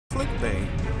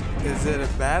clickbait. Is it a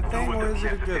bad thing or is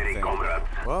it a good thing?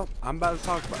 Well, I'm about to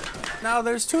talk about that. Now,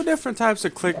 there's two different types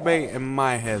of clickbait in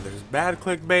my head. There's bad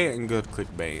clickbait and good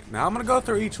clickbait. Now, I'm going to go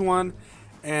through each one,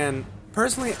 and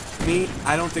personally,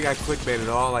 I don't think I clickbait at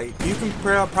all. Like, you can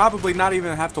probably not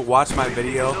even have to watch my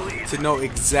video to know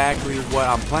exactly what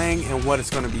I'm playing and what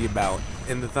it's going to be about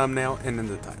in the thumbnail and in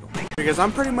the title. Because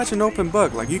I'm pretty much an open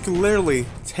book. Like, you can literally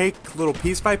take little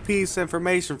piece by piece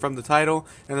information from the title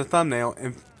and the thumbnail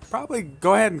and probably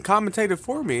go ahead and commentate it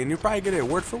for me, and you'll probably get it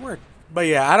word for word. But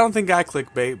yeah, I don't think I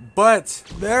clickbait, but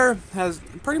there has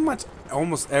pretty much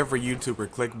almost every YouTuber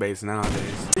clickbaits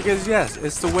nowadays. Because yes,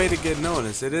 it's the way to get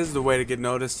noticed. It is the way to get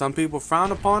noticed. Some people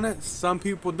frown upon it, some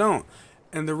people don't.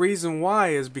 And the reason why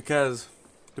is because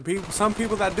some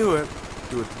people that do it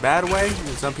the bad way,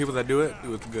 and some people that do it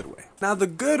the good way. Now, the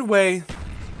good way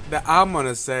that I'm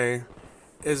gonna say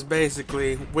is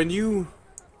basically when you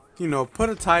put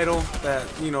a title that,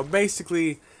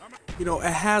 basically, it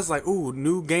has like, ooh,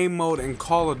 new game mode in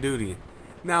Call of Duty.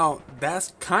 Now,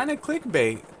 that's kind of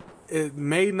clickbait. You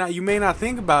may not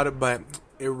think about it, but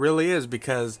it really is,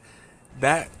 because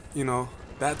that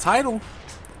title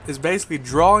is basically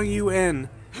drawing you in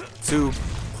to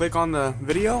click on the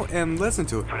video and listen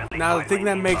to it. Now, the thing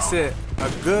that makes it a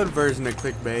good version of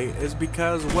clickbait is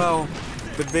because, well,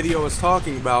 the video is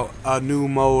talking about a new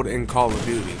mode in Call of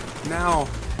Duty. Now,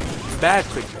 bad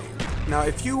clickbait. Now,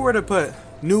 if you were to put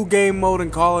new game mode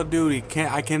in Call of Duty,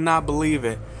 I cannot believe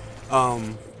it.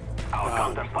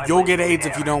 You'll get AIDS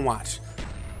if you don't watch.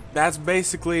 That's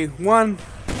basically, one,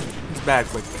 it's bad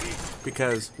clickbait.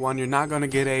 Because, one, you're not going to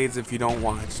get AIDS if you don't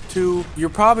watch. Two, you're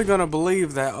probably going to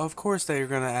believe that, of course, they're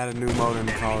going to add a new mode in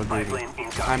Call of Duty.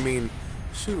 I mean,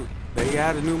 shoot, they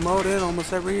add a new mode in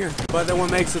almost every year. But then what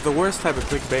makes it the worst type of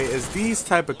clickbait is these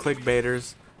type of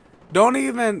clickbaiters don't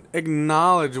even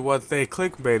acknowledge what they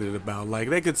clickbaited about. Like,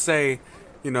 they could say,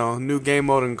 new game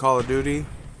mode in Call of Duty,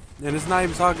 and it's not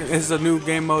even talking, it's a new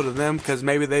game mode to them because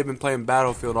maybe they've been playing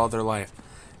Battlefield all their life.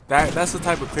 That's the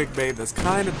type of clickbait that's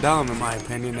kind of dumb, in my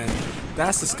opinion, and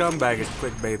that's the scumbaggish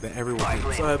clickbait that everyone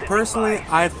hates. So personally,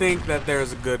 I think that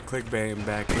there's a good clickbait and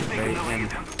bad clickbait,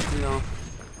 and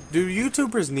do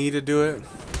YouTubers need to do it?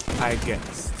 I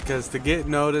guess, because to get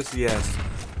noticed, yes,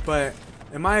 but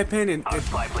in my opinion,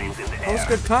 if you post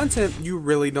good content, you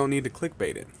really don't need to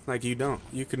clickbait it. Like, you don't.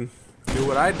 You can do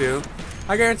what I do.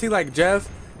 I guarantee, like Jeff,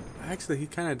 actually, he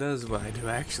kind of does what I do,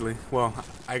 actually. Well,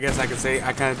 I guess I could say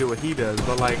I kind of do what he does,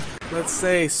 but like, let's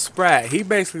say Sprat, he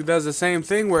basically does the same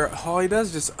thing where all he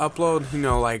does is just upload,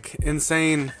 like,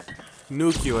 insane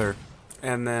nuclear,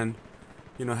 and then,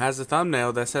 has a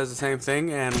thumbnail that says the same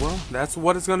thing, and, well, that's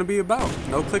what it's going to be about.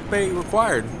 No clickbait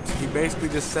required. He basically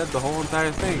just said the whole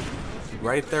entire thing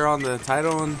right there on the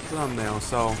title and thumbnail.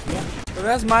 So yeah, but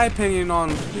that's my opinion on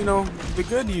the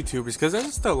good YouTubers, because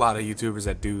there's still a lot of YouTubers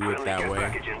that do it that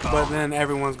way, but then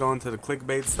everyone's going to the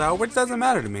clickbait style, which doesn't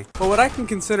matter to me. But what I can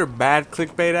consider bad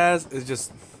clickbait as is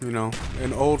just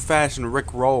an old-fashioned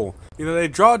rickroll. They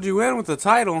drawed you in with the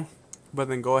title, but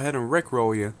then go ahead and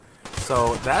rickroll you.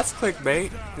 So that's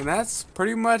clickbait, and that's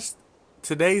pretty much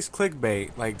today's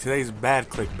clickbait, like today's bad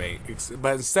clickbait.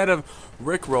 But instead of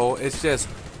rickroll, it's just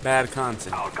bad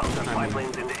content. I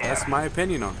mean, that's my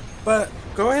opinion on it. But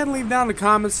go ahead and leave down in the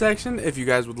comment section if you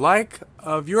guys would like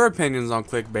of your opinions on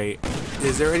clickbait.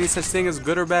 Is there any such thing as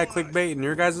good or bad clickbait in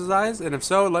your guys' eyes? And if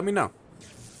so, let me know.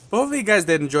 Hopefully you guys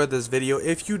did enjoy this video.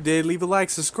 If you did, leave a like,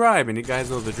 subscribe, and you guys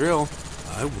know the drill.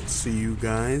 I will see you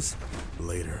guys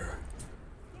later.